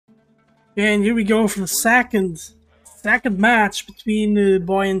And here we go for the second match between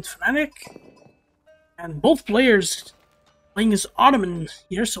BOI and Phanatic. And both players playing as Ottoman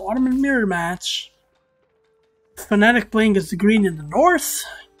here, so Ottoman mirror match. Phanatic playing as the green in the north,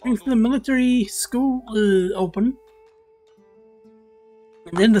 going for the military school open.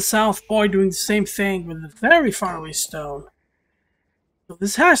 And in the south, BOI doing the same thing with a very far away stone. So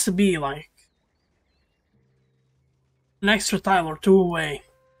this has to be like an extra tile or two away.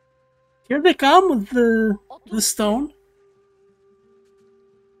 Here they come with the stone.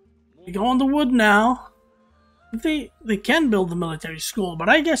 We go on the wood now. They can build the military school, but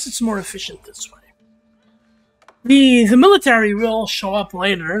I guess it's more efficient this way. The military will show up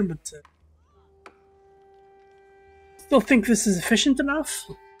later, but still think this is efficient enough.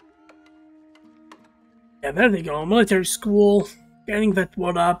 Yeah, there they go. Military school, getting that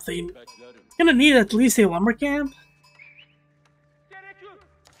wood up. They're gonna need at least a lumber camp.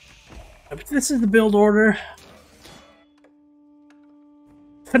 But this is the build order.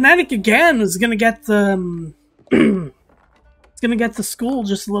 Phanatic again is gonna get the it's gonna get the school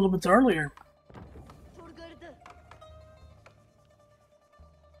just a little bit earlier.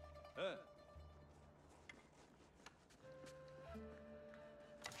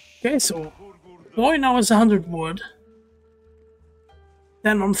 Okay, so BOI now has 100 wood.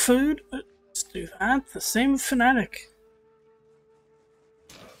 Then on food, let's do that. The same with Phanatic.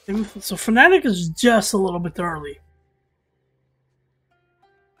 So Phanatic is just a little bit early.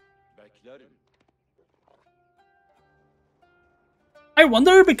 I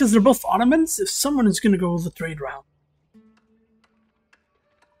wonder, because they're both Ottomans, if someone is going to go with the trade route.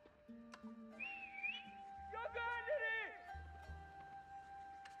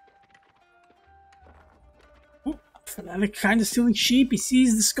 Ooh, Phanatic kind of stealing sheep. He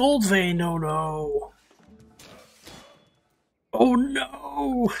sees the Scold Vein. Oh no. Oh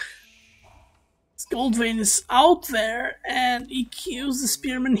no! Scold Vein is out there, and he kills the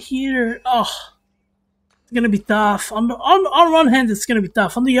Spearman here. Oh. It's gonna be tough. On one hand, it's gonna be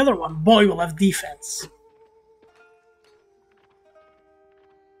tough. On the other one, BOI will have defense.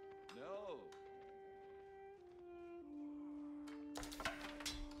 No.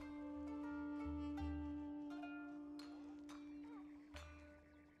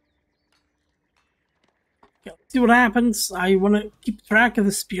 Okay, let's see what happens. I want to keep track of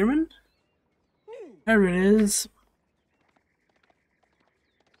the Spearman. There it is.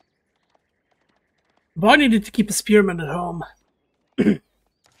 BOI needed to keep a Spearman at home.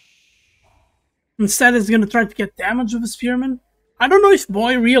 Instead, he's gonna try to get damage with a Spearman. I don't know if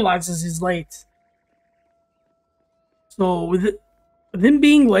BOI realizes he's late. So, with him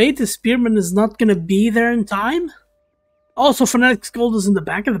being late, the Spearman is not gonna be there in time. Also, Phanatic's gold is in the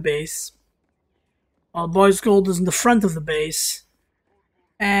back of the base, while BOI's gold is in the front of the base.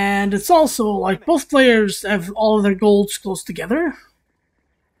 And it's also like both players have all of their golds close together.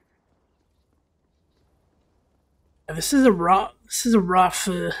 This is a rough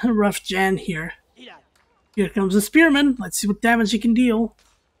gen here. Here comes the Spearman. Let's see what damage he can deal.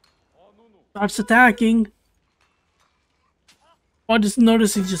 Starts attacking. Oh, just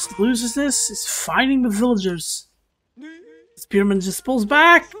notice he just loses this. He's fighting the villagers. Spearman just pulls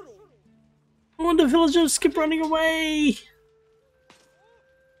back. Oh, and the villagers keep running away.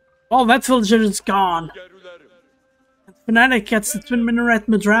 Oh, that villager is gone. Phanatic gets the Twin Minaret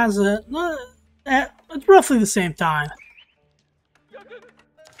Madrasa at roughly the same time.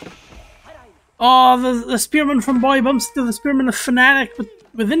 Oh, the Spearman from BOI bumps into the Spearman of Phanatic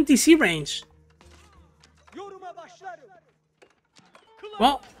within TC range.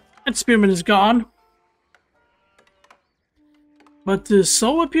 Well, that Spearman is gone. But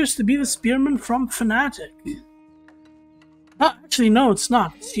so appears to be the Spearman from Phanatic. Oh, actually, no, it's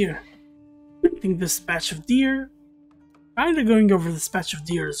not. It's here. I think this patch of deer. Kinda going over this patch of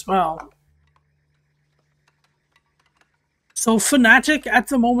deer as well. So Phanatic at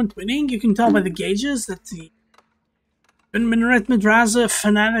the moment winning. You can tell by the gauges that the Minaret Madrasa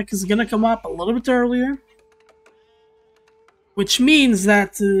Phanatic is gonna come up a little bit earlier. Which means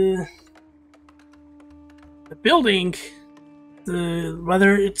that the building,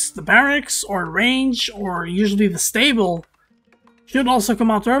 whether it's the barracks or range or usually the stable, should also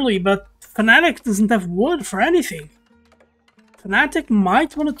come out early, but Phanatic doesn't have wood for anything. Phanatic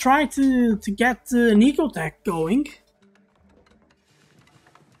might want to try to get an eco-tech going.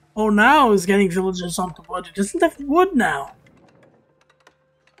 Oh, now he's getting villagers onto wood. He doesn't have wood now.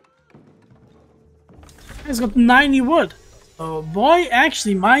 He's got 90 wood. So BOI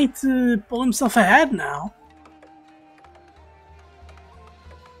actually might pull himself ahead now.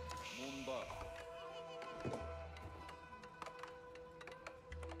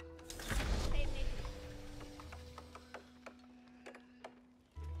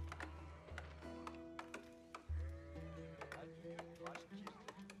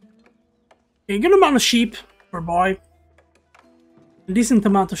 A good amount of sheep for BOI. A decent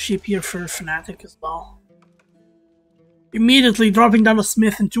amount of sheep here for Phanatic as well. Immediately dropping down the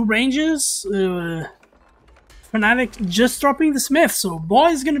Smith in 2 ranges. Phanatic just dropping the Smith, so BOI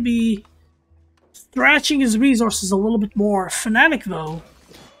is going to be stretching his resources a little bit more. Phanatic, though,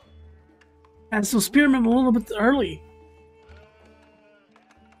 has those Spearmen a little bit early.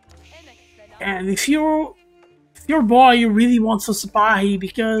 And if you're BOI, you really want some Sipahi,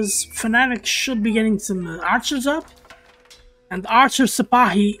 because Phanatic should be getting some archers up. And Archer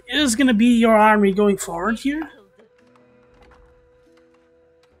Sipahi is going to be your army going forward here.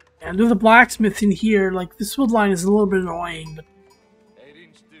 And with the blacksmith in here, like, this wood line is a little bit annoying, but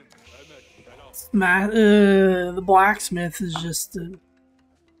the blacksmith is just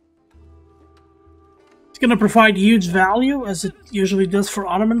it's gonna provide huge value, as it usually does for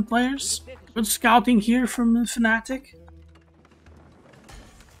Ottoman players. Good scouting here from Phanatic.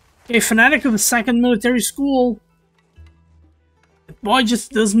 Okay, Phanatic with a 2nd military school. That BOI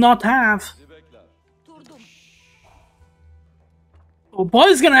just does not have. Well,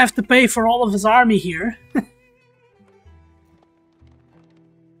 BOI's gonna have to pay for all of his army here.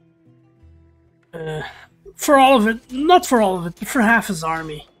 For all of it, not for all of it, but for half his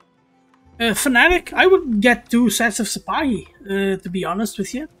army. Phanatic, I would get 2 sets of Sipahi, to be honest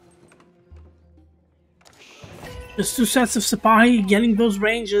with you. Just 2 sets of Sipahi, getting those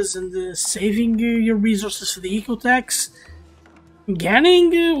ranges and saving your resources for the ecotechs.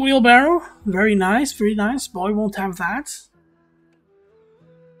 Getting wheelbarrow, very nice, very nice. BOI won't have that.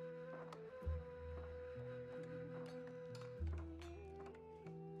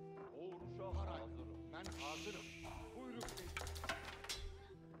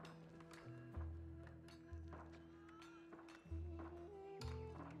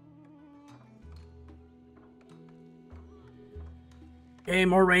 Okay,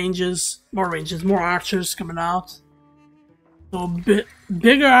 more ranges, more archers coming out. So a bit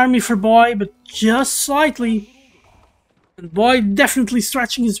bigger army for BOI, but just slightly. And BOI definitely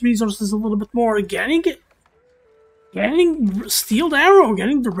stretching his resources a little bit more. Getting steeled arrow,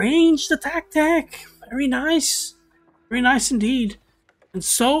 getting the ranged attack tech. Very nice indeed. And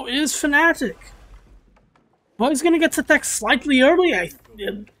so is Phanatic. BOI's gonna get to attack slightly early.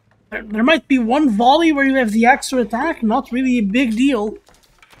 There might be one volley where you have the extra attack, not really a big deal.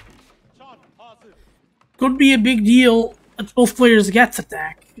 Could be a big deal that both players get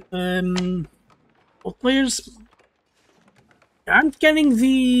attack. Both players aren't getting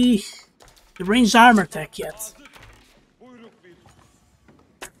the ranged armor tech yet.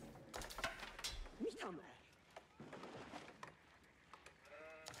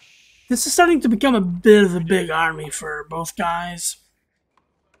 This is starting to become a bit of a big army for both guys.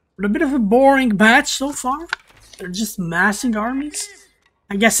 But a bit of a boring match so far. They're just massing armies.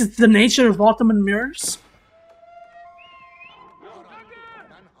 I guess it's the nature of Ottoman mirrors.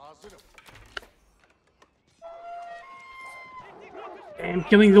 And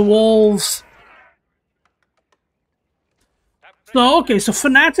killing the wolves. So, okay, so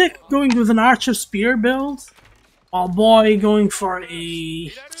Phanatic going with an archer spear build, while BOI going for a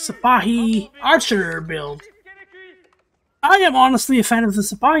Sipahi archer build. I am honestly a fan of the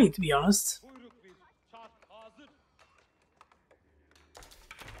Sipahi, to be honest.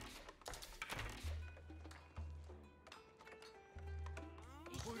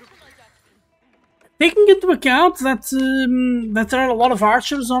 Taking into account that that there are a lot of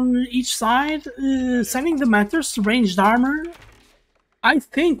archers on each side, sending the matters to ranged armor, I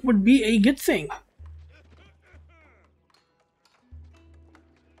think would be a good thing.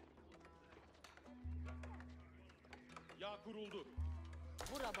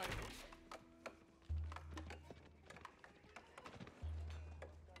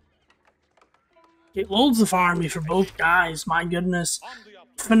 Okay, loads of army for both guys, my goodness.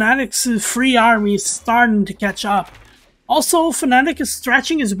 Phanatic's free army is starting to catch up. Also, Phanatic is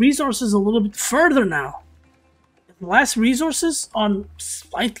stretching his resources a little bit further now. Less resources on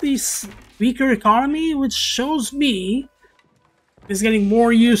slightly weaker economy, which shows me he's getting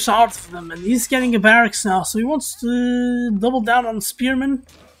more use out of them. And he's getting a barracks now, so he wants to double down on spearmen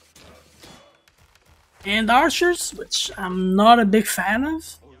and archers, which I'm not a big fan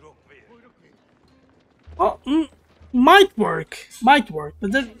of. Well, might work,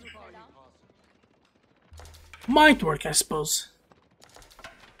 but that might work, I suppose.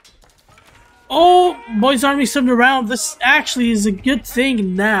 Oh, BOI's army turned around. This actually is a good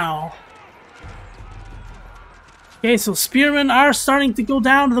thing now. Okay, so spearmen are starting to go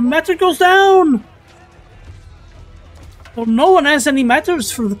down. The meter goes down. Well, no one has any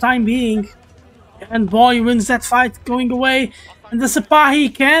meters for the time being. And Boy wins that fight going away. And the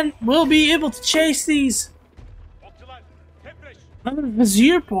Sipahi will be able to chase these. Another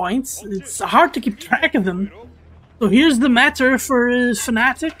Vizier points. It's hard to keep track of them. So here's the matter for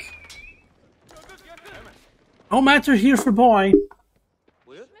Phanatic. No matter here for Boy.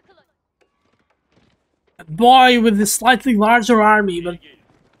 Boy with a slightly larger army, but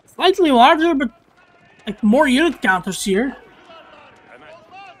slightly larger, but like more unit counters here.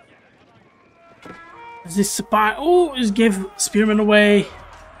 This Sipahi, is gave Spearman away.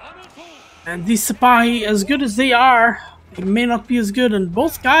 And these Sipahi, as good as they are, they may not be as good. And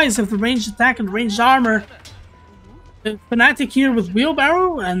both guys have the ranged attack and ranged armor. Phanatic here with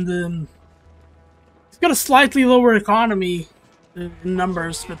Wheelbarrow, and he's got a slightly lower economy in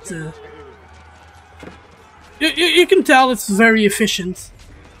numbers, but you can tell it's very efficient.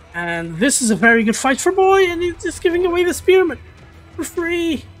 And this is a very good fight for Boy, and he's just giving away the Spearman for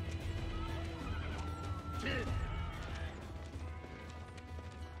free.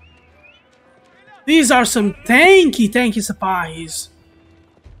 These are some tanky Sipahis.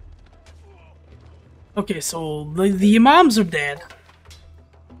 Okay, so the Imams are dead.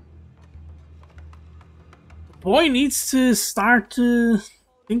 Boy needs to start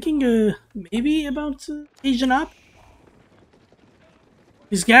thinking maybe about Asian up.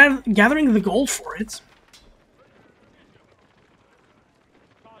 He's gathering the gold for it.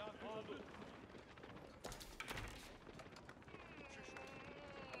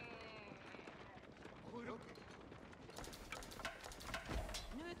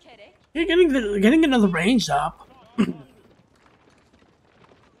 You're getting another range up.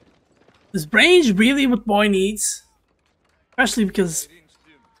 Is range really what Boy needs? Especially because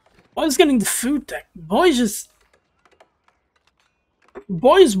Boy's getting the food tech. Boy's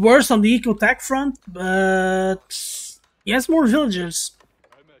worse on the eco tech front, but he has more villagers.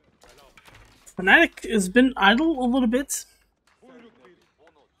 Phanatic has been idle a little bit.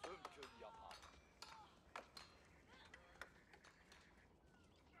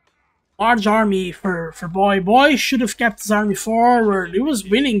 Large army for Boy. Boy should have kept his army forward. He was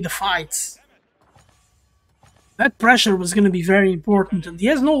winning the fights. That pressure was going to be very important. And he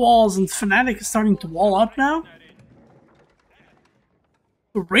has no walls, and Phanatic is starting to wall up now.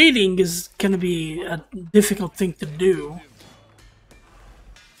 The raiding is going to be a difficult thing to do.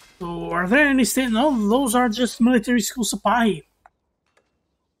 So are there any states? No, those are just military school Sipahi.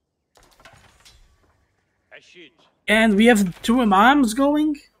 And we have 2 Imams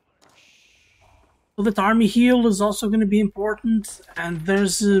going. So that army heal is also going to be important, and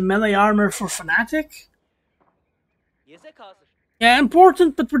there's melee armor for Phanatic. Yeah,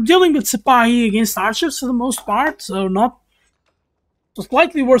 important, but we're dealing with Sipahi against archers for the most part, so not so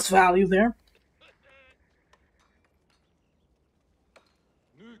slightly worse value there.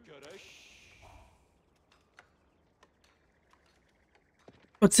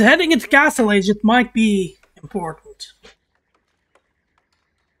 But heading into Castle Age, it might be important.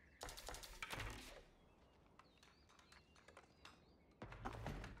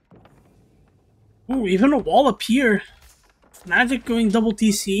 Ooh, even a wall up here. Phanatic going double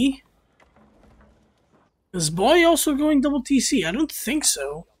TC. Is Boy also going double TC? I don't think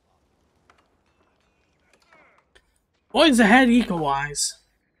so. Boy's ahead eco-wise.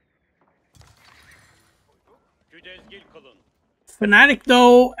 Phanatic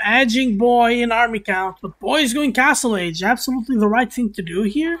though, edging Boy in army count, but Boy's going Castle Age. Absolutely the right thing to do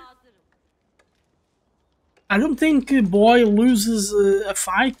here. I don't think Boy loses a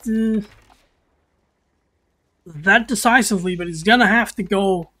fight that decisively, but he's gonna have to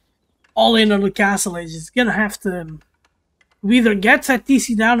go all in on the Castle Age. He's gonna have to either get that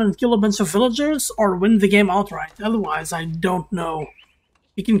TC down and kill a bunch of villagers or win the game outright. Otherwise, I don't know.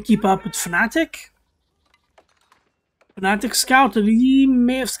 He can keep up with Phanatic. Phanatic scouted. He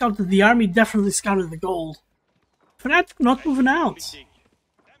may have scouted the army, definitely scouted the gold. Phanatic not moving out.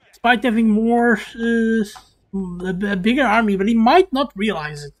 Despite having more, a bigger army, but he might not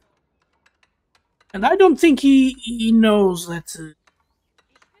realize it. And I don't think he knows that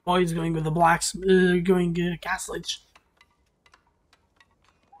Boy is going with the blacks, going Castle Age.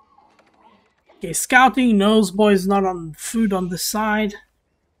 Okay, scouting knows Boy is not on food on this side.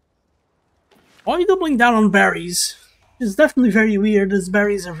 Boy doubling down on berries. It's definitely very weird, as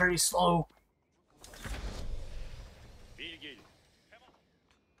berries are very slow.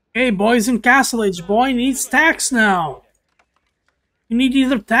 Okay, Boy's in Castle Age. Boy needs tax now. You need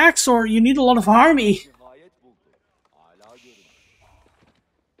either tax or you need a lot of army.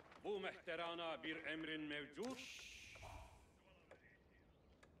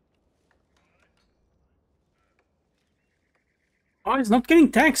 Oh, he's not getting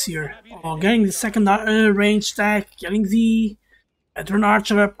tanks here. Oh, getting the second range tech, getting the veteran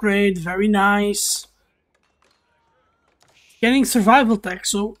archer upgrade, very nice. Getting survival tech,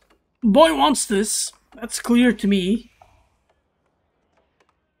 so Boy wants this. That's clear to me.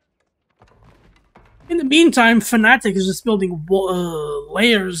 In the meantime, Phanatic is just building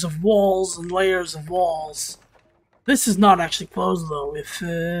layers of walls and layers of walls. This is not actually closed though. If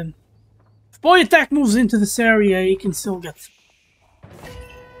Boy attack moves into this area, he can still get.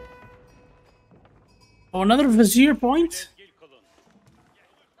 Oh, another Vizier point.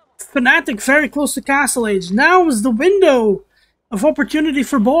 Phanatic very close to Castle Age. Now is the window of opportunity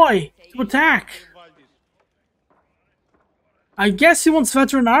for Boy to attack. I guess he wants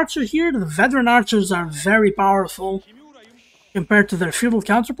Veteran Archer here. The Veteran Archers are very powerful compared to their feudal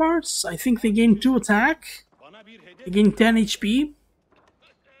counterparts. I think they gain 2 attack. They gain 10 HP.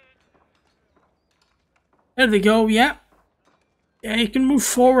 There they go, yeah. Yeah, you can move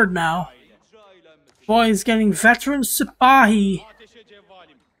forward now. Boy is getting Veteran Sipahi.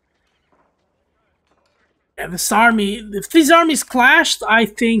 Yeah, this army, if these armies clashed, I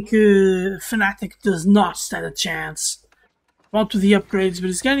think Phanatic does not stand a chance. Well, to the upgrades, but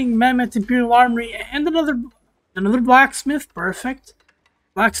he's getting Mammoth Imperial Armory and another Blacksmith, perfect.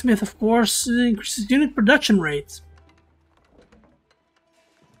 Blacksmith, of course, increases unit production rate.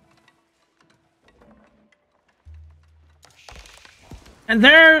 And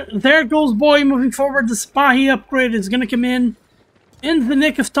there goes Boy moving forward. The Sipahi upgrade is gonna come in the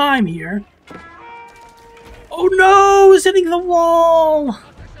nick of time here. Oh no, he's hitting the wall!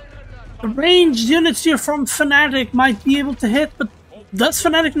 The ranged units here from Phanatic might be able to hit, but does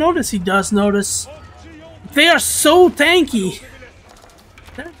Phanatic notice? He does notice. They are so tanky.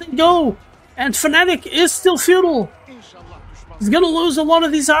 There they go. And Phanatic is still feudal. He's gonna lose a lot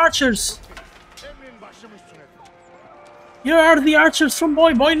of these archers. Here are the archers from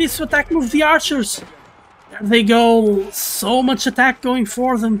Boy. Boy needs to attack, move the archers. There they go. So much attack going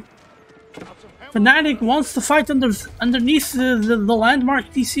for them. Phanatic wants to fight underneath the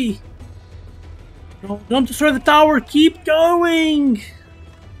landmark TC. No, don't destroy the tower. Keep going.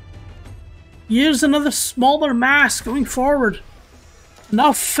 Here's another smaller mass going forward.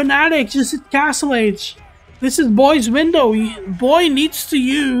 Now Phanatic just hit Castle Age. This is Boy's window. Boy needs to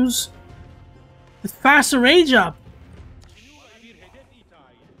use the faster rage up.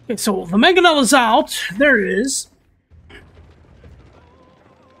 Okay, so the Mangonel is out. There it is.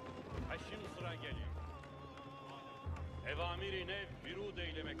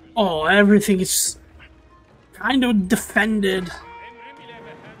 Oh, everything is kind of defended.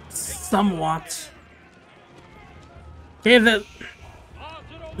 Somewhat. Okay,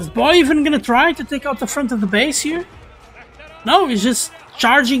 is Boy even gonna try to take out the front of the base here? No, he's just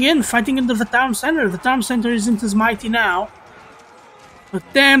charging in, fighting into the town center. The town center isn't as mighty now. But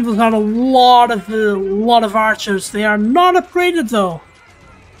damn, those are a lot of archers. They are not upgraded though.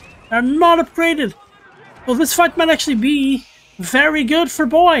 They are not upgraded. So this fight might actually be very good for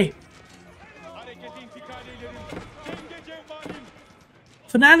Boy.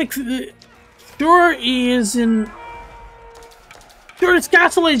 Phanatic, sure he is in. Sure, it's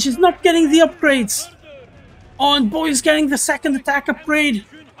Castle Age. He's not getting the upgrades. Oh, and Boy's getting the second attack upgrade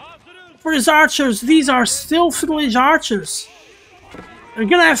for his archers. These are still Fiddle Age archers. They're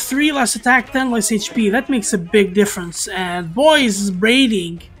gonna have 3 less attack, 10 less HP. That makes a big difference. And Boy's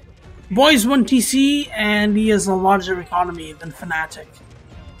raiding. Boy's 1 TC, and he has a larger economy than Phanatic.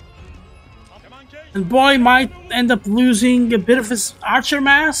 And Boy might end up losing a bit of his archer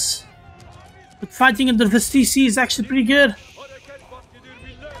mass. But fighting under this TC is actually pretty good.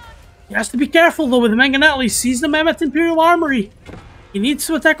 He has to be careful though with the Mangonel. He sees the Mammoth Imperial Armory. He needs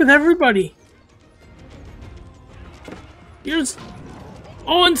to attack with everybody. Here's...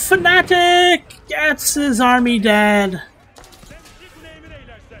 Oh, and Phanatic gets his army dead.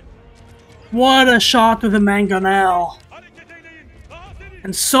 What a shot with the Mangonel.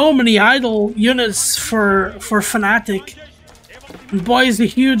 And so many idle units for Phanatic. And Boy is a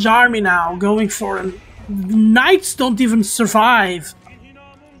huge army now going for him. Knights don't even survive.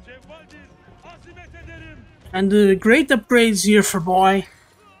 And great upgrades here for Boy.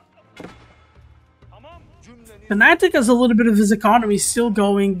 Phanatic has a little bit of his economy still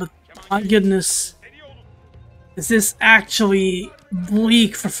going, but my goodness. Is this actually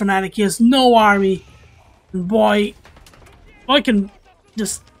bleak for Phanatic? He has no army. And Boy can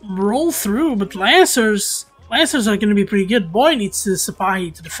just roll through, but Lancers are going to be pretty good. Boy needs the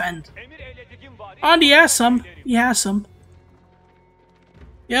Sipahi to defend. And he has some. He has some.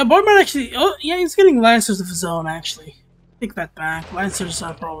 Yeah, Boy might actually... Oh, yeah, he's getting Lancers of his own, actually. Take that back. Lancers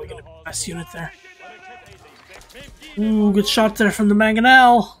are probably going to be the best unit there. Ooh, good shot there from the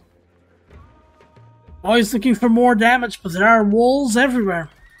Mangonel. Always looking for more damage, but there are walls everywhere.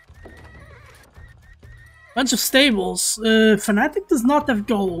 Bunch of stables. Phanatic does not have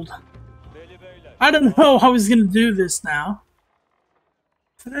gold. I don't know how he's gonna do this now.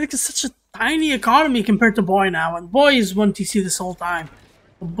 Phanatic is such a tiny economy compared to BOI now, and BOI is 1 TC this whole time.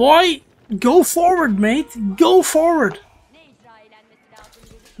 BOI, go forward, mate. Go forward.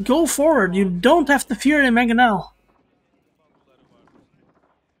 Go forward. You don't have to fear the Mangonel.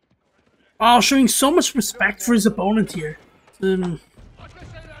 Wow, showing so much respect for his opponent here.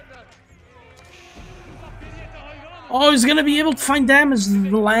 Oh, he's gonna be able to find damage.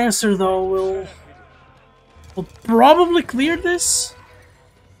 The Lancer, though, will probably clear this.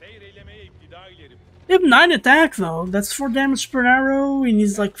 They have 9 attack, though. That's 4 damage per arrow. He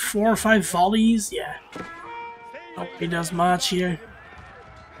needs like 4 or 5 volleys. Yeah. Not he does much here.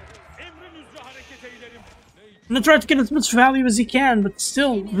 I'm gonna try to get as much value as he can, but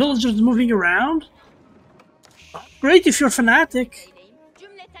still, villagers moving around. Great if you're Phanatic.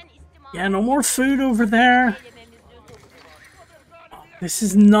 Yeah, no more food over there. This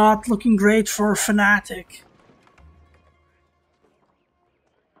is not looking great for Phanatic.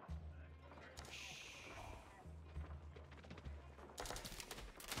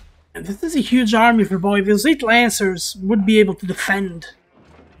 And this is a huge army for BOI. Those 8 Lancers would be able to defend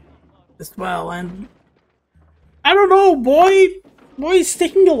as well, and I don't know, BOI's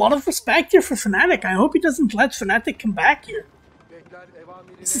taking a lot of respect here for Phanatic. I hope he doesn't let Phanatic come back here.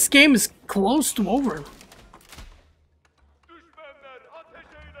 This game is close to over.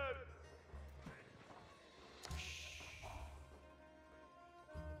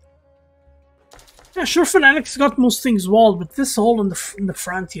 Yeah, sure, Phanatic's got most things walled, but this hole in the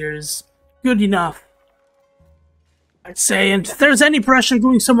front here is good enough, I'd say. And if there's any pressure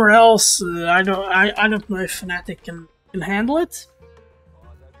going somewhere else, I don't know if Phanatic can handle it.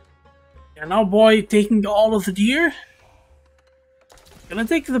 Yeah, now BOI taking all of the deer. Gonna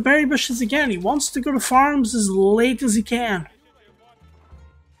take the berry bushes again. He wants to go to farms as late as he can.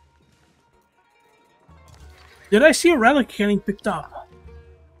 Did I see a relic getting picked up?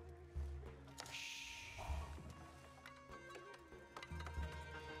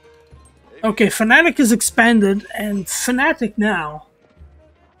 Okay, Phanatic is expanded, and Phanatic now,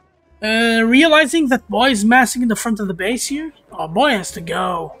 realizing that BOI is massing in the front of the base here. Oh, BOI has to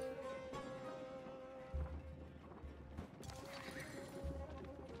go.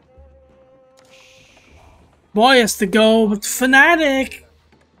 BOI has to go, but Phanatic,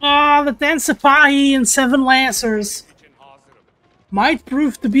 the 10 Sipahi and 7 Lancers might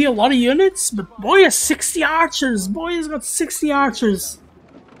prove to be a lot of units, but BOI has 60 archers. BOI has got 60 archers.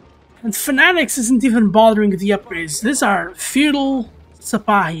 And Phanatic isn't even bothering with the upgrades. These are feudal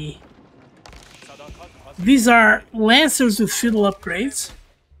Sipahi. These are Lancers with feudal upgrades.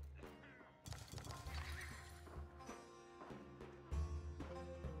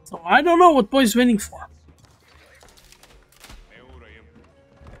 So I don't know what BOI's winning for.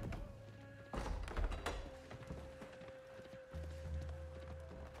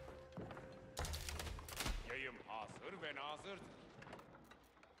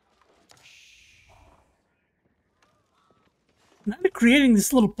 Now they're creating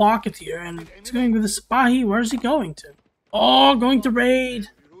this little pocket here, and it's going with the Sipahi. Where's he going to? Oh, going to raid.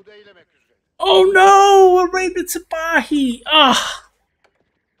 Oh no, a raid with Sipahi.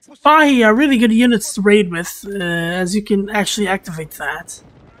 Sipahi are really good units to raid with, as you can actually activate that.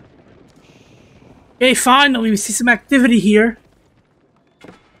 Okay, finally we see some activity here.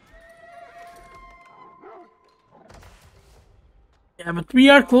 Yeah, but we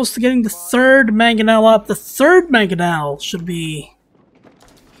are close to getting the 3rd Mangonel up. The 3rd Mangonel should be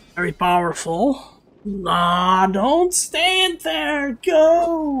very powerful. Nah, don't stand there.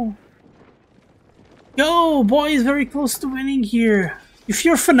 Go! Go! BOI is very close to winning here. If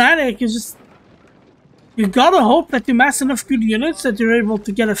you're Phanatic, you gotta hope that you mass enough good units that you're able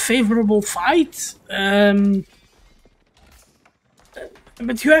to get a favorable fight. But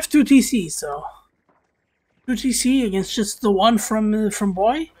you have 2 TC, so 2 TC against just the one from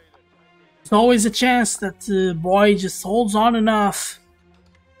BOI. There's always a chance that BOI just holds on enough,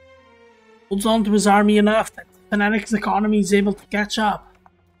 holds on to his army enough that Phanatic's economy is able to catch up.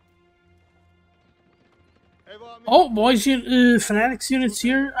 Oh, Phanatic's units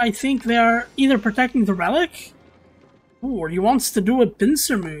here, I think they are either protecting the relic, or he wants to do a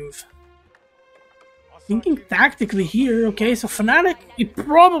pincer move. Thinking tactically here. Okay, so Phanatic, he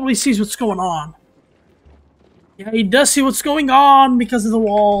probably sees what's going on. Yeah, he does see what's going on because of the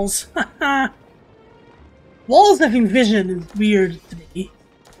walls. Walls having vision is weird to me.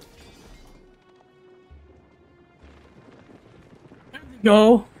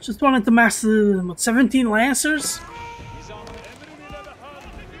 Go. Just wanted to mass the, what, 17 Lancers?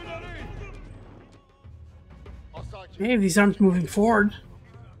 Hey, these aren't moving forward.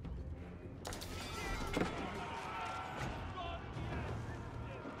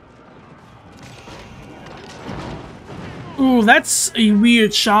 Ooh, that's a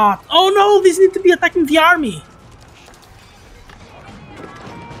weird shot. Oh no, these need to be attacking the army.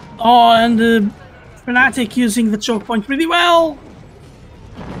 Oh, and the Phanatic using the choke point really well.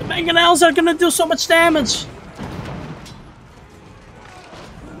 The mangonels are gonna do so much damage.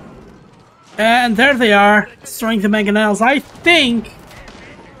 And there they are, destroying the mangonels. I think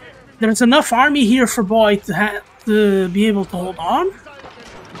there's enough army here for BOI to be able to hold on.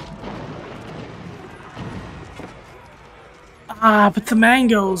 Ah, but the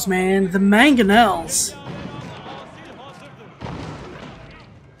mangoes, man. The mangonels.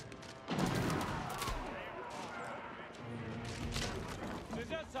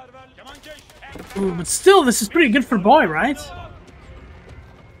 Ooh, but still, this is pretty good for BOI, right?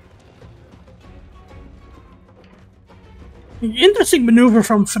 Interesting maneuver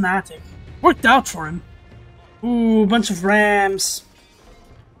from Phanatic. Worked out for him. Ooh, bunch of rams.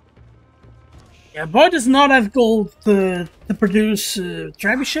 Yeah, BOI does not have gold to produce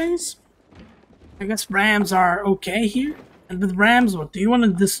trebuchets. I guess rams are okay here. And with rams, what? Do you want to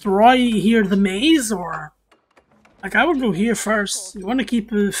destroy here the maze, or... Like, I would go here first. You want to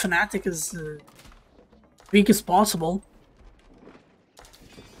keep Phanatic as weak as possible.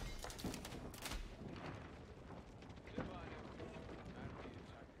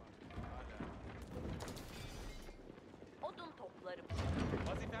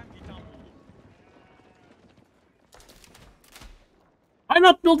 Why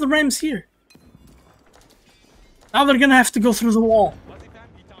not build the rams here? Now they're gonna have to go through the wall.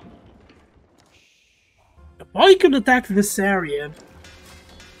 BOI could attack this area.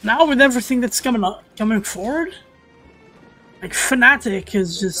 Now with everything that's coming forward, like Phanatic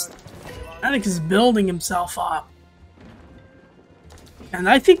is building himself up. And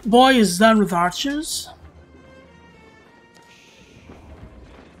I think BOI is done with archers.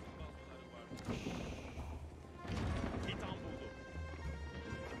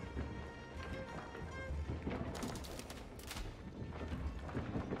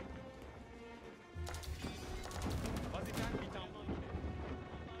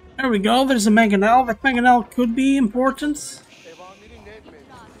 There we go, there's a mangonel. That mangonel could be important.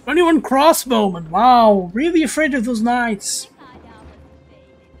 21 crossbowmen, wow, really afraid of those knights.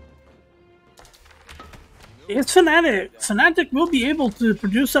 It's Phanatic. Phanatic will be able to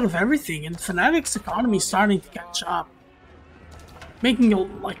produce out of everything, and Phanatic's economy is starting to catch up. Making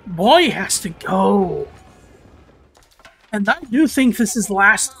it like, BOI has to go. And I do think this is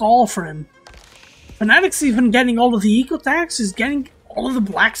last call for him. Phanatic's even getting all of the eco tax, is getting all of the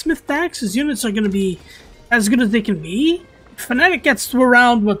blacksmith tax. His units are going to be as good as they can be. If Phanatic gets to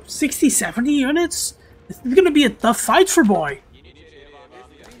around, what, 60, 70 units? This is going to be a tough fight for BOI.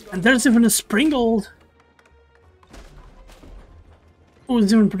 And there's even a Springald. Oh,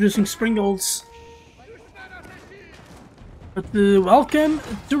 he's even producing Springolds. But welcome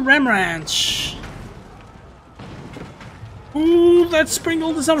to Ram Ranch. Ooh, that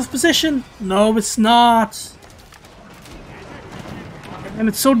Springald is out of position. No, it's not. And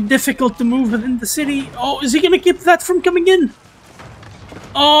it's so difficult to move within the city. Oh, is he gonna keep that from coming in?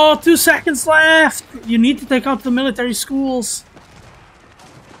 Oh, 2 seconds left. You need to take out the military schools.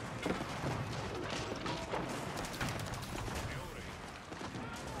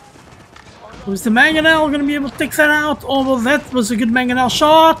 Was the mangonel gonna be able to take that out? Oh, well, that was a good mangonel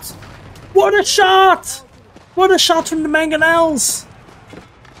shot. What a shot! What a shot from the mangonels.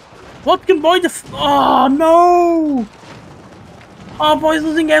 What can BOI Oh, no! Oh, BOI's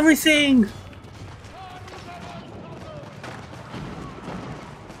losing everything!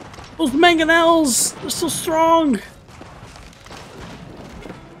 Those mangonels! They're so strong!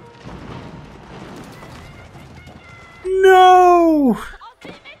 No!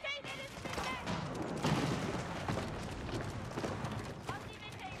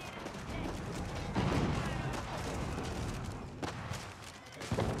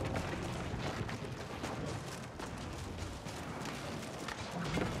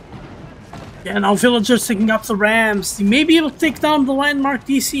 Yeah, now villagers taking up the rams. They may be able to take down the landmark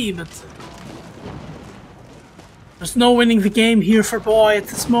DC, but there's no winning the game here for BOI at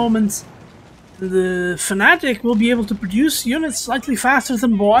this moment. The Phanatic will be able to produce units slightly faster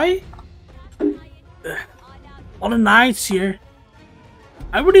than BOI. A lot of knights here.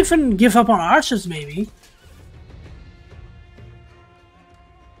 I would even give up on archers, maybe.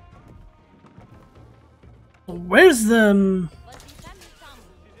 Where's the...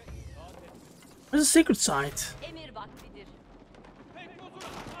 Where's the secret site?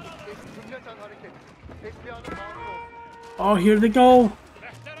 Oh, here they go.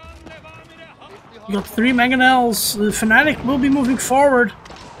 We got 3 mangonels. The Phanatic will be moving forward,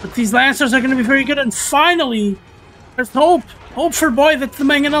 but these Lancers are going to be very good. And finally, there's hope. Hope for BOI that the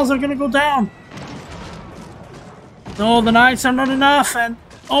mangonels are going to go down. No, the Knights are not enough. And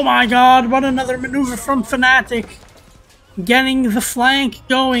oh my god, what another maneuver from Phanatic. Getting the flank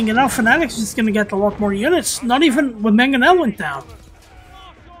going. And now Phanatic's just going to get a lot more units. Not even when mangonel went down.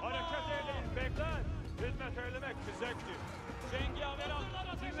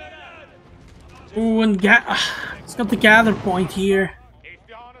 Ooh, and he's got the gather point here.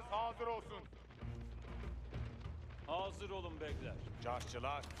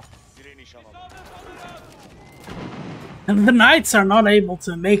 And the Knights are not able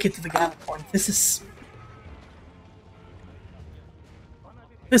to make it to the gather point. This is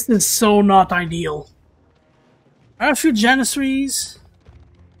so not ideal. There are a few Janissaries.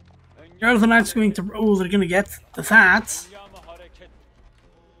 Here are the Knights going to... Oh, they're going to get to that.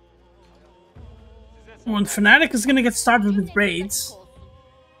 When Phanatic is going to get started with raids.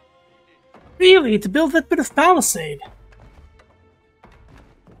 Really? To build that bit of palisade?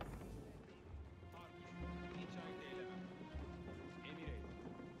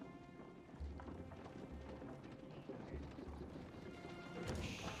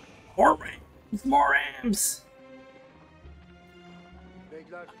 More rams! More rams!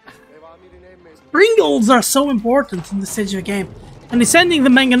 Pringles are so important in this stage of the game. And he's sending the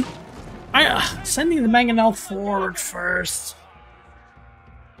mangonel forward first.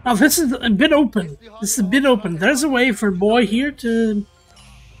 Now this is a bit open. This is a bit open. There's a way for BOI here to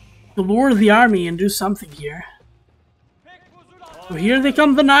lure the army and do something here. So here they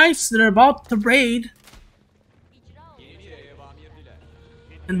come the Knights. They're about to raid.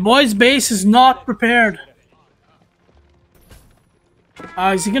 And BOI's base is not prepared.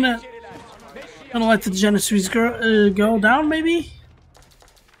 Is he gonna let the Janissaries go down maybe?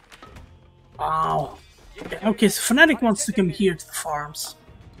 Wow. Okay, so Phanatic wants to come here to the farms.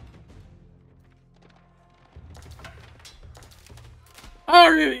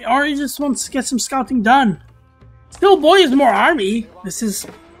 Or he just wants to get some scouting done. Still, BOI is more army. This is...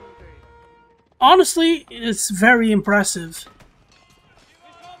 Honestly, it's very impressive.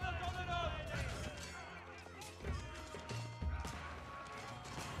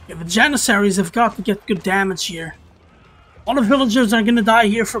 Yeah, the Janissaries have got to get good damage here. A lot of villagers are gonna die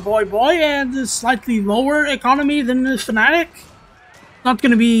here for BOI. BOI and a slightly lower economy than the Phanatic. Not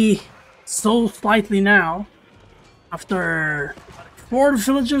gonna be so slightly now. After 4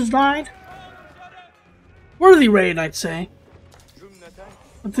 villagers died. Worthy raid, I'd say.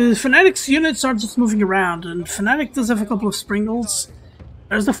 But the Phanatic's units are just moving around, and Phanatic does have a couple of springles.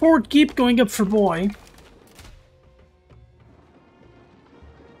 There's the forward keep going up for BOI.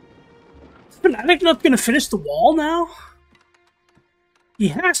 Is Phanatic not gonna finish the wall now? He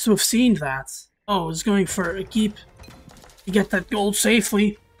has to have seen that. Oh, he's going for a keep to get that gold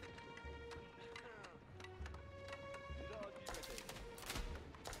safely.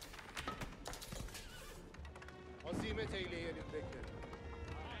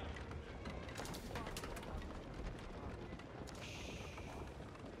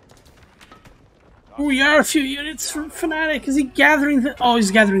 Oh, we are a few units from Phanatic. Is he gathering them? Oh,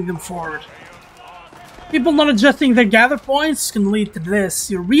 he's gathering them forward. People not adjusting their gather points can lead to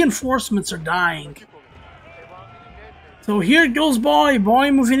this. Your reinforcements are dying. So here goes BOI.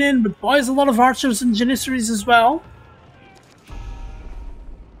 BOI moving in, but BOI has a lot of archers and Janissaries as well.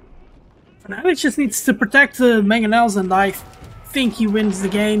 Phanatic just needs to protect the mangonels, and I think he wins the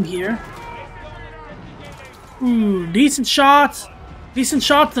game here. Ooh, decent shot. Decent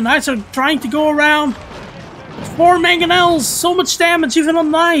shot. The Knights are trying to go around. 4 mangonels. So much damage even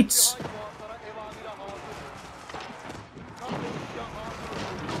on Knights.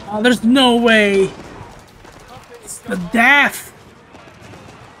 Oh, there's no way. It's the death.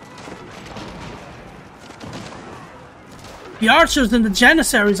 The archers and the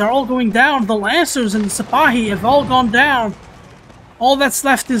Janissaries are all going down. The Lancers and the Sipahi have all gone down. All that's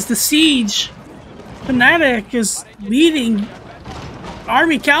left is the siege. Phanatic is leading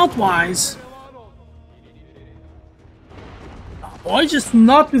army count-wise. BOI just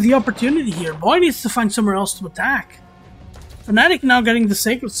not with the opportunity here. BOI needs to find somewhere else to attack. Phanatic now getting the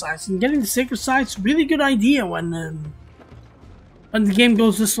sacred sites, and getting the sacred sites really good idea when the game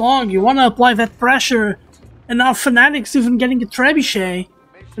goes this long. You want to apply that pressure, and now Phanatic's even getting a trebuchet.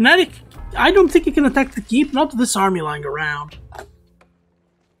 Phanatic, I don't think he can attack the keep, not with this army lying around.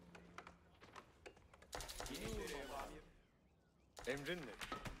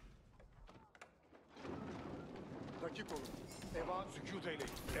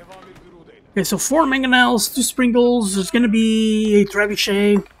 Okay, so 4 mangonels, 2 sprinkles. There's gonna be a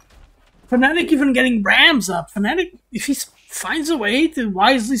trebuchet. Phanatic even getting rams up. Phanatic, if he finds a way to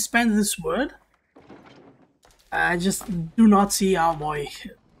wisely spend this wood, I just do not see how Boy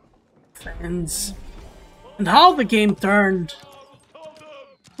fans and how the game turned.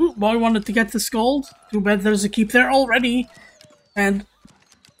 Ooh, Boy wanted to get this gold. Too bad there's a keep there already. And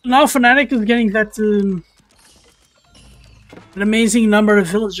now Phanatic is getting that an amazing number of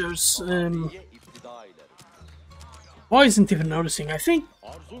villagers. Boy isn't even noticing, I think.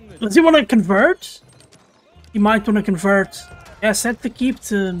 Does he want to convert? He might want to convert. Yeah, set the keep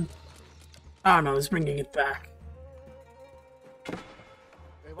to... Oh no, he's bringing it back.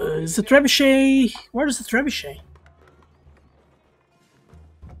 Is the trebuchet... Where is the trebuchet?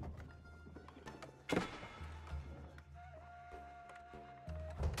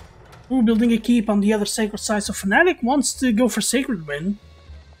 Ooh, building a keep on the other sacred side. So Phanatic wants to go for Sacred Win.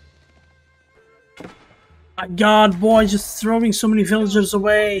 My god, Boy, just throwing so many villagers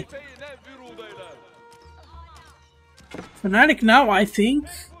away. Phanatic now, I think.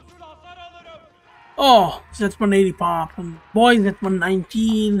 Oh, he's at 180 pop, and Boy's at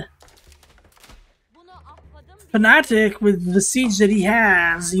 119. Phanatic, with the siege that he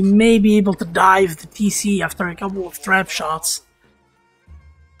has, he may be able to dive the TC after a couple of trap shots.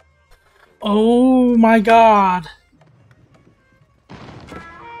 Oh my god.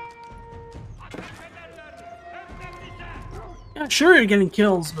 Yeah, sure you're getting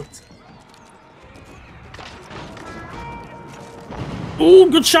kills, but...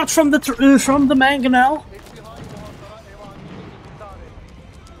 Ooh, good shot from the mangonel.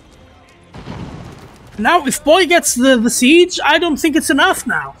 Now, if Boy gets the siege, I don't think it's enough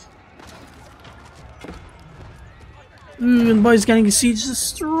now. Ooh, and Boy's getting the siege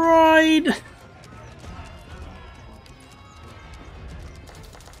destroyed.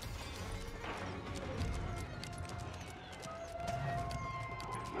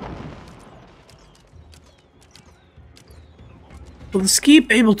 Will the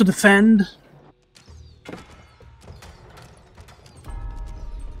Skeep able to defend?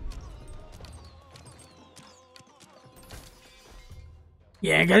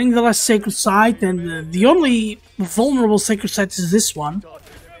 Yeah, getting the last sacred site, and the only vulnerable sacred site is this one.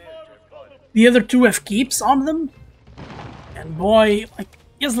 The other two have keeps on them. And Boy, like,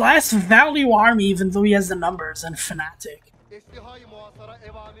 he has less value army even though he has the numbers and Phanatic.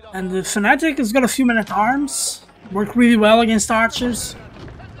 And the Phanatic has got a few men-at-arms. Work really well against archers.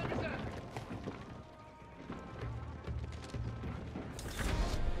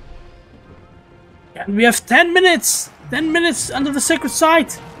 And we have 10 minutes! 10 minutes under the sacred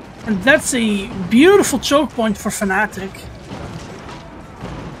site! And that's a beautiful choke point for Phanatic.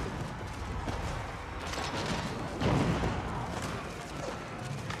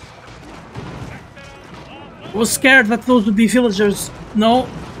 I was scared that those would be villagers. No.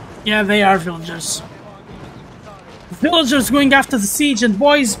 Yeah, they are villagers. Villagers going after the siege, and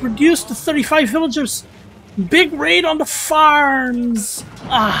Boys reduced to 35 villagers. Big raid on the farms.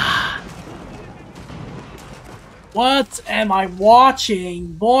 Ah. What am I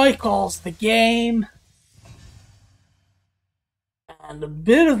watching? Boy calls the game. And a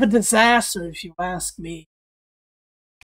bit of a disaster, if you ask me.